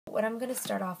What I'm going to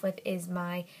start off with is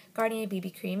my Garnier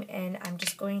BB cream, and I'm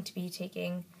just going to be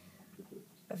taking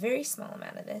a very small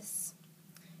amount of this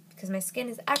because my skin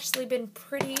has actually been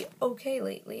pretty okay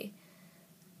lately.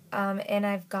 And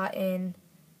I've gotten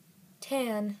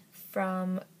tan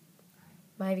from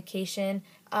my vacation.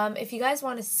 If you guys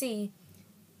want to see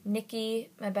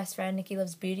Nikki, my best friend, Nikki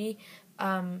Loves Beauty,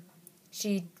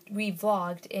 we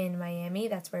vlogged in Miami.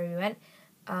 That's where we went.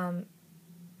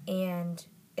 And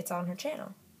it's on her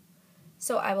channel.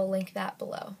 So I will link that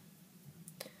below.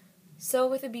 So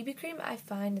with a BB cream, I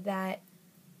find that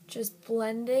just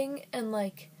blending and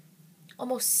like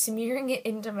almost smearing it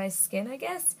into my skin, I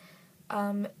guess,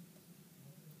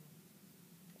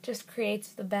 just creates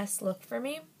the best look for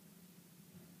me.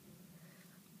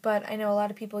 But I know a lot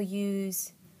of people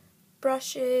use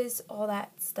brushes, all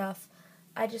that stuff.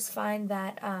 I just find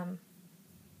that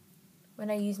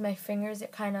when I use my fingers,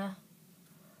 it kind of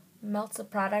melts the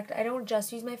product. I don't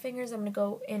just use my fingers. I'm going to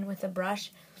go in with a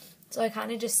brush. So I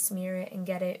kind of just smear it and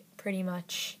get it pretty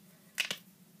much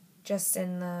just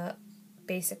in the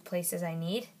basic places I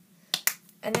need.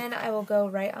 And then I will go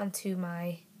right onto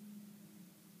my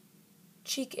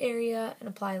cheek area and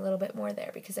apply a little bit more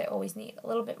there because I always need a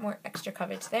little bit more extra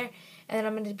coverage there. And then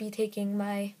I'm going to be taking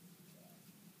my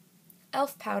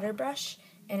e.l.f. powder brush,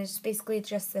 and it's basically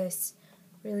just this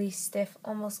really stiff,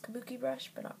 almost kabuki brush,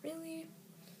 but not really.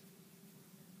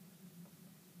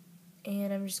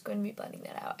 And I'm just going to be blending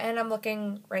that out. And I'm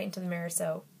looking right into the mirror,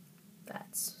 so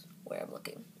that's where I'm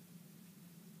looking.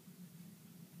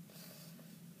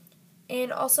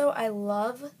 And also, I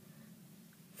love,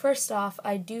 first off,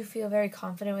 I do feel very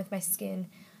confident with my skin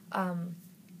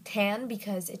tan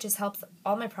because it just helps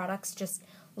all my products just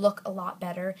look a lot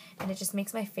better, and it just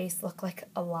makes my face look like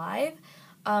alive.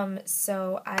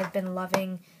 So I've been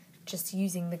loving just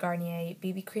using the Garnier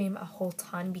BB cream a whole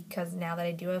ton because now that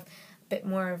I do have bit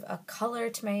more of a color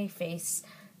to my face,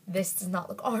 this does not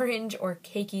look orange or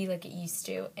cakey like it used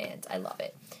to, and I love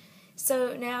it.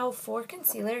 So now for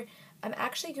concealer, I'm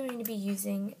actually going to be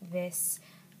using this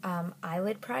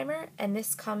eyelid primer, and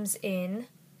this comes in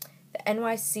the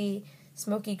NYC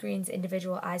Smoky Greens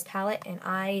Individual Eyes Palette, and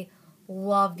I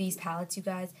love these palettes, you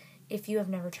guys. If you have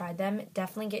never tried them,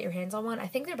 definitely get your hands on one. I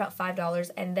think they're about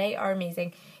 $5, and they are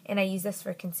amazing, and I use this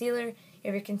for concealer. You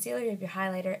have your concealer, you have your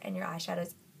highlighter, and your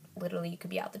eyeshadows. Literally, you could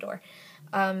be out the door.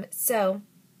 So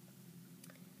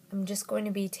I'm just going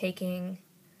to be taking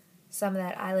some of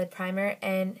that eyelid primer,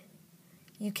 and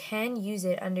you can use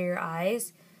it under your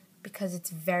eyes because it's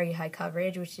very high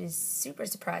coverage, which is super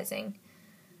surprising.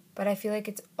 But I feel like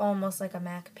it's almost like a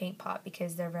MAC paint pot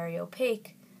because they're very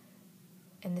opaque,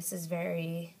 and this is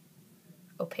very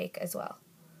opaque as well.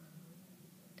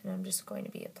 And I'm just going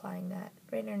to be applying that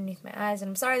right underneath my eyes. And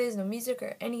I'm sorry there's no music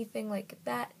or anything like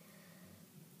that.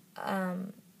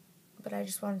 But I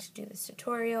just wanted to do this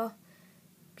tutorial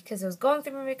because I was going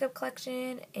through my makeup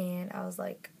collection and I was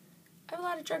like, I have a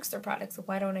lot of drugstore products, so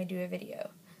why don't I do a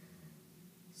video?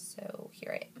 So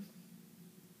here I am.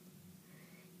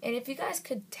 And if you guys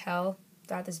could tell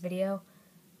throughout this video,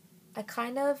 I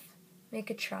kind of make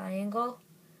a triangle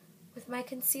with my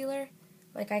concealer.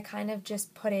 Like I kind of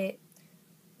just put it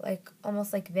like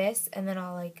almost like this, and then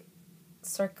I'll like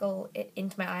circle it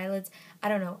into my eyelids. I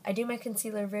don't know. I do my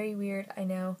concealer very weird, I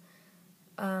know.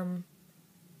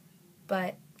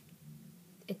 But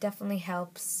it definitely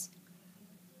helps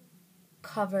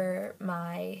cover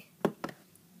my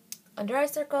under eye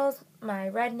circles, my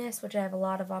redness, which I have a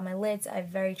lot of on my lids. I have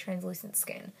very translucent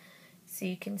skin. So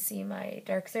you can see my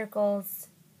dark circles,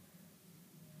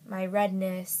 my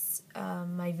redness,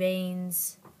 my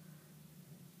veins,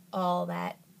 all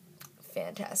that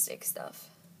fantastic stuff.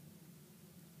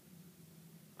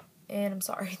 And I'm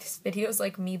sorry, this video is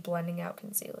like me blending out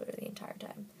concealer the entire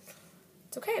time.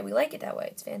 It's okay, we like it that way,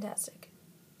 it's fantastic.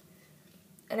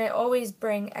 And I always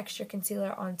bring extra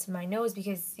concealer onto my nose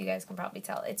because you guys can probably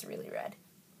tell it's really red.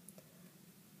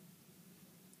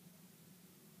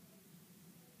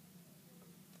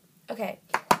 Okay,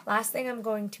 last thing I'm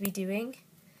going to be doing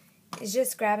is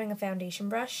just grabbing a foundation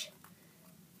brush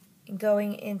and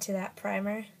going into that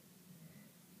primer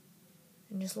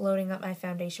and just loading up my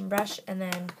foundation brush and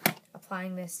then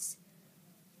applying this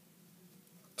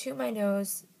to my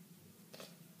nose.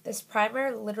 This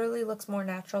primer literally looks more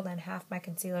natural than half my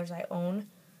concealers I own,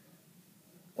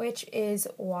 which is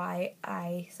why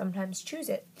I sometimes choose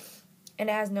it. And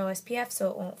it has no SPF, so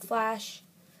it won't flash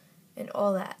and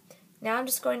all that. Now I'm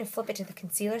just going to flip it to the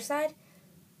concealer side,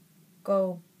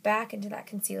 go back into that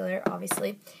concealer,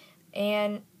 obviously,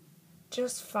 and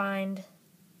just find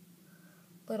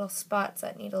little spots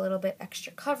that need a little bit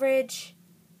extra coverage.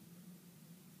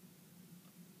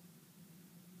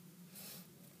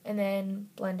 and then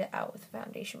blend it out with a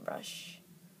foundation brush.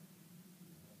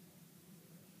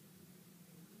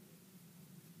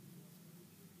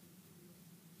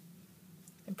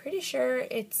 I'm pretty sure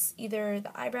it's either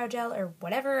the eyebrow gel or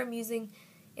whatever I'm using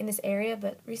in this area,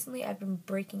 but recently I've been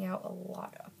breaking out a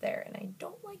lot up there, and I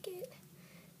don't like it,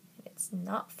 and it's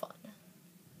not fun.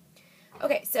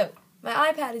 Okay, so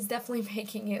my iPad is definitely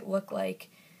making it look like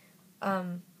I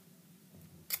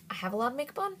have a lot of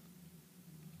makeup on,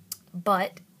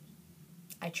 but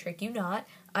I trick you not.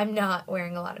 I'm not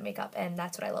wearing a lot of makeup, and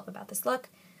that's what I love about this look,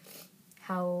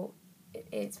 how it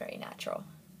is very natural.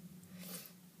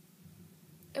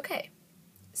 Okay,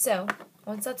 so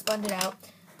once that's blended out,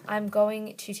 I'm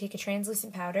going to take a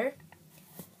translucent powder,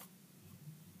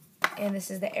 and this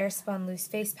is the Airspun Loose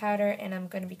Face Powder, and I'm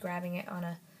going to be grabbing it on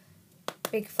a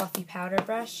big fluffy powder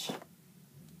brush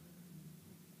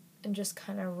and just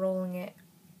kind of rolling it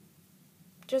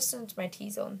just into my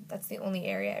T-zone. That's the only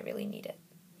area I really need it.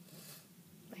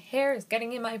 My hair is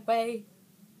getting in my way.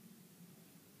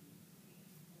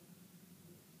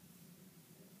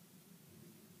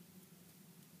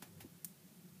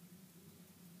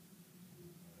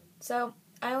 So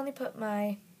I only put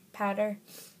my powder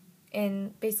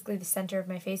in basically the center of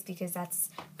my face because that's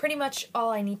pretty much all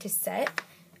I need to set.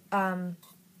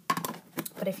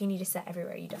 But if you need to set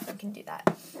everywhere, you definitely can do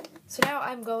that. So now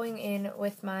I'm going in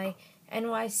with my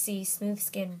NYC Smooth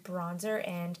Skin Bronzer,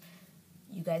 and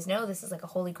you guys know this is like a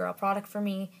holy grail product for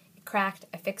me. It cracked,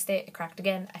 I fixed it, it cracked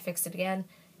again, I fixed it again,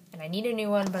 and I need a new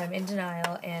one, but I'm in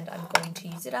denial, and I'm going to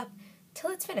use it up till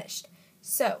it's finished.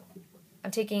 So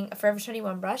I'm taking a Forever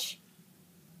 21 brush,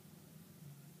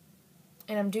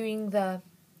 and I'm doing the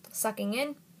sucking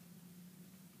in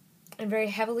and very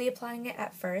heavily applying it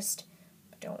at first,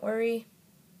 but don't worry,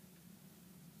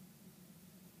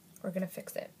 we're going to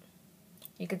fix it.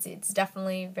 You can see it's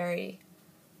definitely very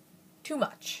too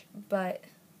much, but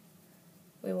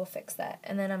we will fix that.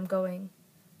 And then I'm going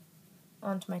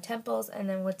onto my temples, and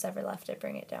then what's ever left, I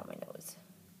bring it down my nose,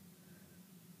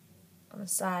 on the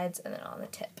sides, and then on the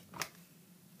tip.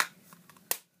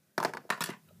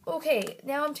 Okay,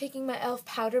 now I'm taking my e.l.f.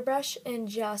 powder brush and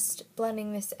just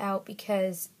blending this out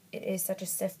because it is such a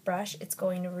stiff brush. It's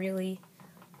going to really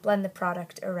blend the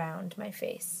product around my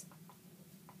face.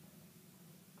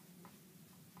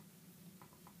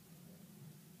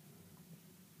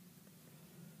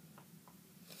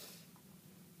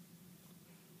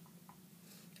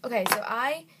 Okay, so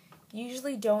I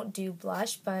usually don't do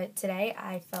blush, but today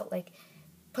I felt like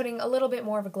putting a little bit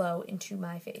more of a glow into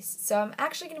my face. So I'm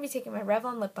actually going to be taking my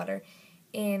Revlon lip butter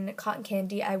in Cotton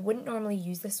Candy. I wouldn't normally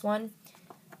use this one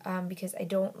because I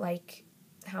don't like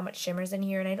how much shimmer's in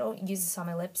here, and I don't use this on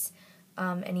my lips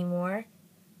anymore.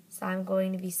 So I'm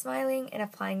going to be smiling and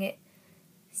applying it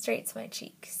straight to my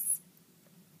cheeks.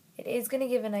 It is going to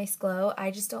give a nice glow. I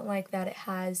just don't like that it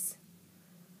has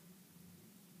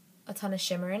a ton of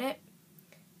shimmer in it.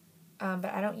 But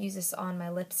I don't use this on my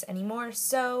lips anymore,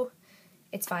 so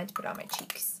it's fine to put on my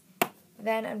cheeks.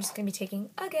 Then I'm just going to be taking,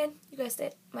 again, you guessed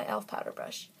it, my e.l.f. powder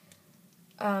brush.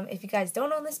 If you guys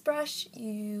don't own this brush,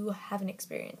 you haven't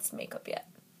experienced makeup yet.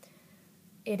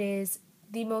 It is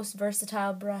the most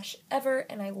versatile brush ever,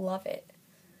 and I love it.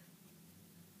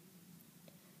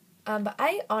 But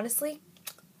I honestly,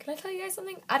 can I tell you guys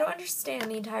something? I don't understand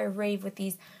the entire rave with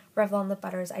these Revlon lip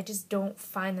butters. I just don't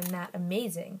find them that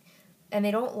amazing. And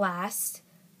they don't last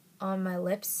on my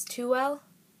lips too well.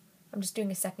 I'm just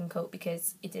doing a second coat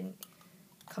because it didn't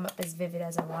come up as vivid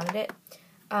as I wanted it.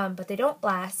 But they don't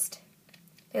last.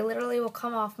 They literally will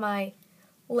come off my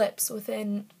lips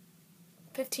within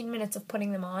 15 minutes of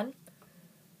putting them on.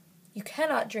 You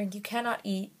cannot drink, you cannot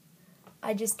eat.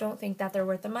 I just don't think that they're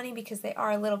worth the money because they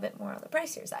are a little bit more on the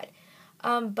pricier side.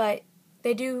 But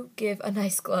they do give a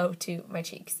nice glow to my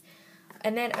cheeks.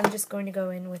 And then I'm just going to go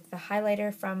in with the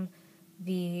highlighter from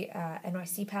the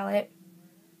NYC palette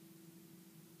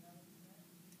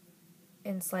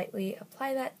and slightly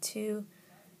apply that to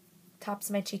tops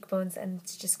of my cheekbones, and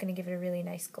it's just going to give it a really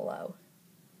nice glow.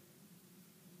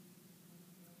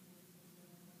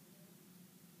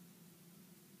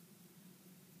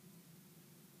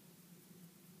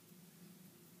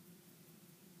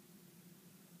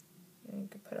 And you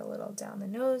could put a little down the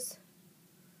nose.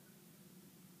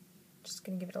 Just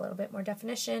going to give it a little bit more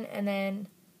definition, and then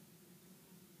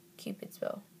Cupid's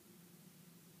bow.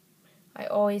 I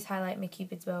always highlight my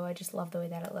Cupid's bow. I just love the way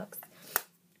that it looks.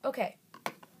 Okay.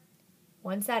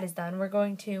 Once that is done, we're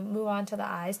going to move on to the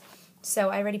eyes. So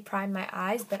I already primed my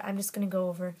eyes, but I'm just going to go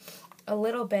over a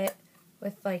little bit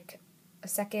with like a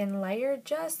second layer,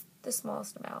 just the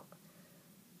smallest amount.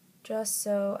 Just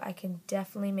so I can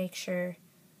definitely make sure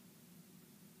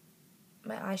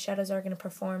my eyeshadows are going to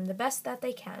perform the best that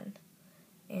they can.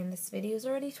 And this video is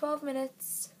already 12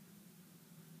 minutes.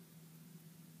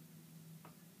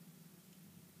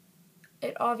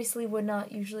 It obviously would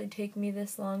not usually take me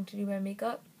this long to do my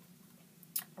makeup,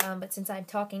 but since I'm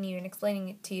talking to you and explaining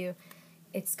it to you,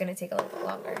 it's going to take a little bit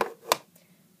longer.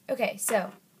 Okay,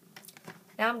 so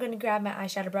now I'm going to grab my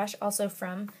eyeshadow brush, also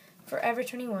from Forever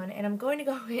 21, and I'm going to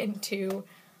go into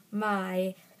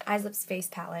my Eyes Lips Face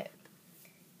palette.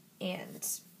 And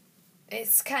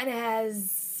it kind of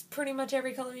has pretty much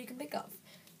every color you can think of.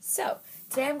 So,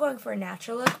 today I'm going for a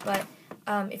natural look, but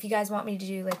if you guys want me to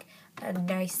do like a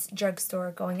nice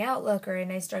drugstore going out look or a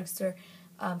nice drugstore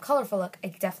colorful look, I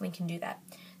definitely can do that.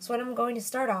 So what I'm going to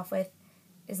start off with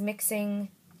is mixing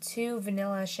 2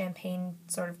 vanilla champagne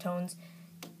sort of tones.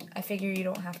 I figure you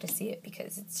don't have to see it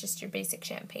because it's just your basic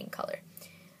champagne color.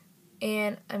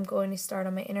 And I'm going to start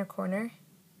on my inner corner.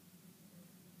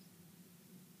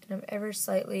 And I'm ever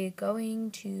slightly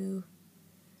going to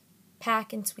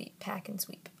pack and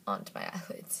sweep onto my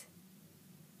eyelids.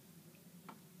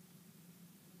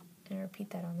 And repeat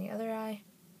that on the other eye.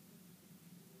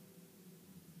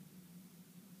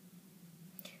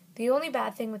 The only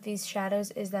bad thing with these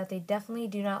shadows is that they definitely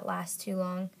do not last too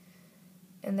long,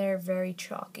 and they're very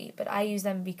chalky, but I use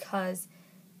them because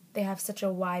they have such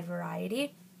a wide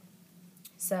variety.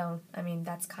 So, I mean,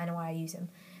 that's kind of why I use them.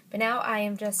 But now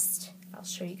I'll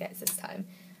show you guys this time.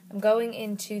 I'm going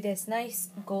into this nice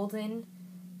golden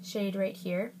shade right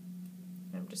here.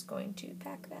 I'm just going to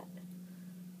pack that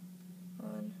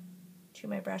on to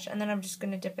my brush, and then I'm just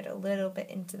going to dip it a little bit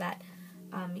into that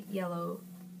yellow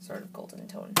sort of golden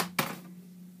tone.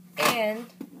 And,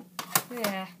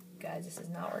 yeah, guys, this is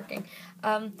not working.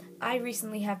 I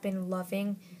recently have been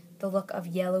loving the look of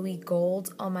yellowy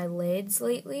gold on my lids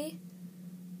lately.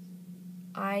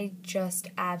 I just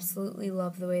absolutely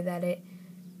love the way that it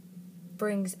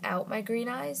brings out my green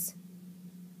eyes,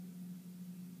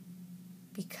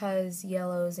 because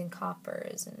yellows and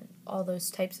coppers and all those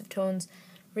types of tones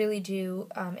really do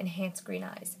enhance green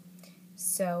eyes.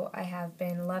 So I have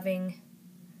been loving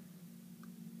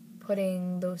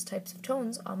putting those types of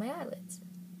tones on my eyelids.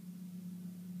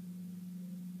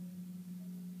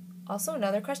 Also,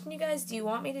 another question, you guys, do you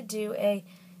want me to do a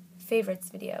favorites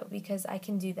video? Because I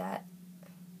can do that,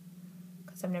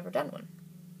 because I've never done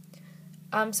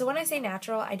one. So when I say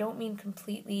natural, I don't mean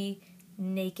completely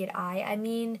naked eye. I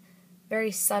mean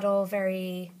very subtle,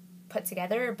 very put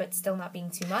together, but still not being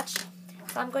too much.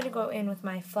 So I'm going to go in with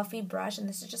my fluffy brush, and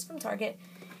this is just from Target,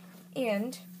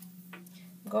 and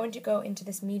I'm going to go into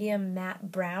this medium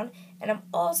matte brown, and I'm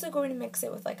also going to mix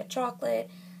it with like a chocolate.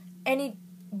 Any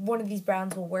one of these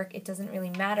browns will work. It doesn't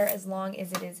really matter as long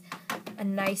as it is a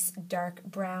nice dark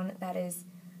brown that is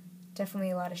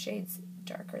definitely a lot of shades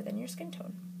darker than your skin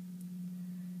tone.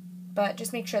 But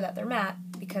just make sure that they're matte,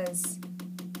 because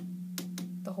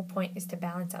the whole point is to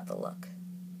balance out the look.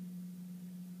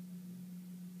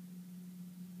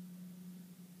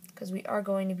 Because we are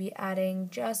going to be adding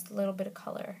just a little bit of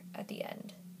color at the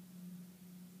end.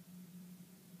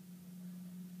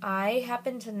 I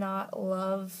happen to not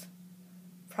love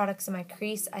products in my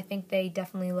crease. I think they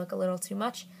definitely look a little too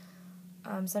much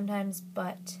sometimes,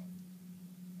 but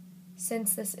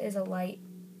since this is a light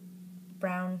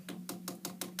brown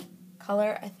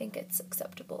color, I think it's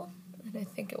acceptable, and I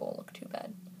think it won't look too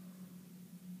bad.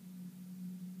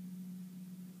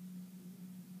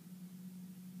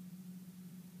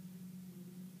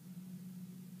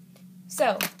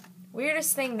 So,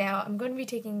 weirdest thing now, I'm going to be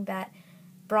taking that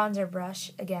bronzer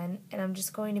brush again, and I'm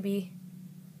just going to be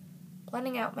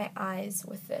blending out my eyes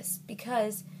with this,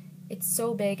 because it's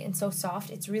so big and so soft,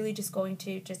 it's really just going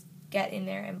to just get in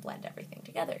there and blend everything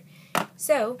together.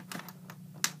 So,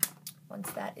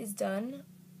 once that is done,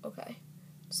 okay,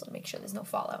 just want to make sure there's no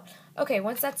fallout. Okay,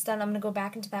 once that's done, I'm going to go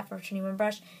back into that Forever 21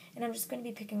 brush, and I'm just going to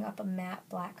be picking up a matte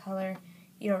black color.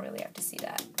 You don't really have to see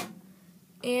that.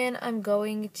 And I'm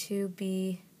going to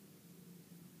be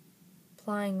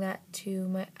applying that to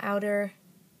my outer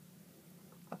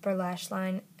upper lash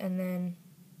line, and then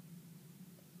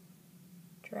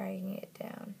dragging it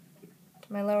down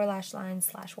to my lower lash line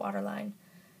 / waterline,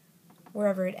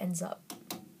 wherever it ends up.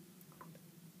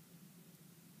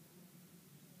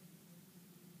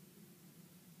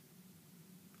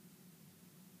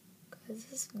 Because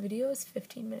this video is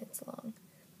 15 minutes long.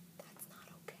 That's not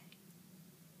okay.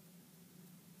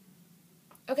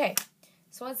 Okay,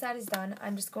 so once that is done,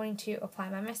 I'm just going to apply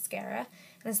my mascara,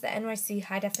 and it's the NYC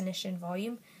High Definition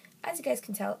Volume. As you guys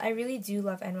can tell, I really do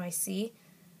love NYC.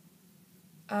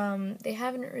 They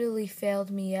haven't really failed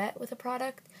me yet with a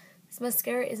product. This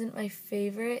mascara isn't my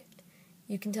favorite.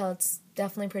 You can tell it's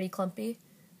definitely pretty clumpy.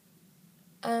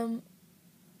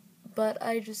 But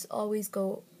I just always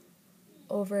go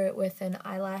over it with an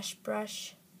eyelash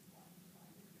brush,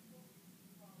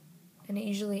 and it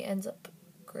usually ends up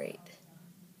great.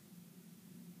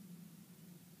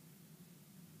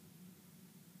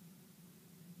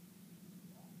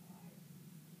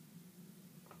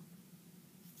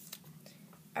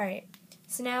 Alright,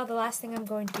 so now the last thing I'm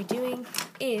going to be doing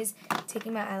is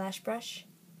taking my eyelash brush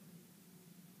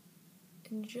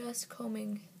and just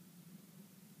combing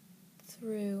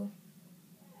through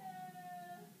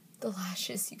the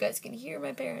lashes. You guys can hear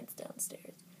my parents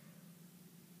downstairs.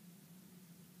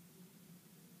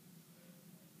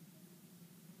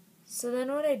 So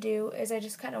then what I do is I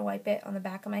just kind of wipe it on the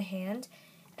back of my hand,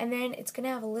 and then it's going to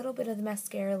have a little bit of the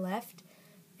mascara left,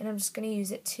 and I'm just going to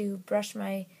use it to brush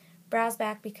my brows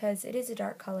back because it is a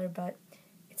dark color, but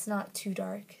it's not too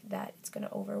dark that it's going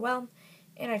to overwhelm.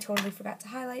 And I totally forgot to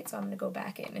highlight, so I'm going to go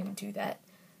back in and do that.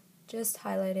 Just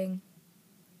highlighting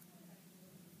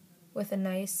with a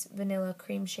nice vanilla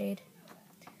cream shade.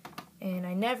 And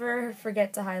I never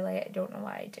forget to highlight. I don't know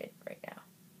why I did right now.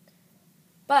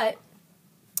 But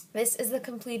this is the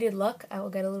completed look. I will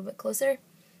get a little bit closer.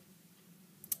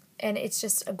 And it's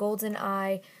just a golden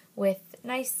eye with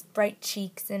nice bright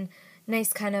cheeks and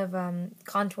nice kind of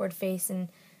contoured face and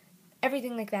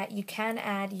everything like that. You can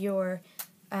add your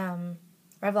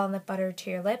Revlon lip butter to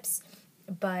your lips,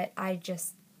 but I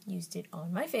just used it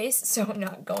on my face, so I'm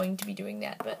not going to be doing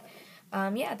that. But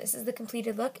yeah, this is the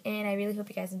completed look, and I really hope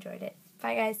you guys enjoyed it.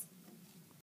 Bye, guys.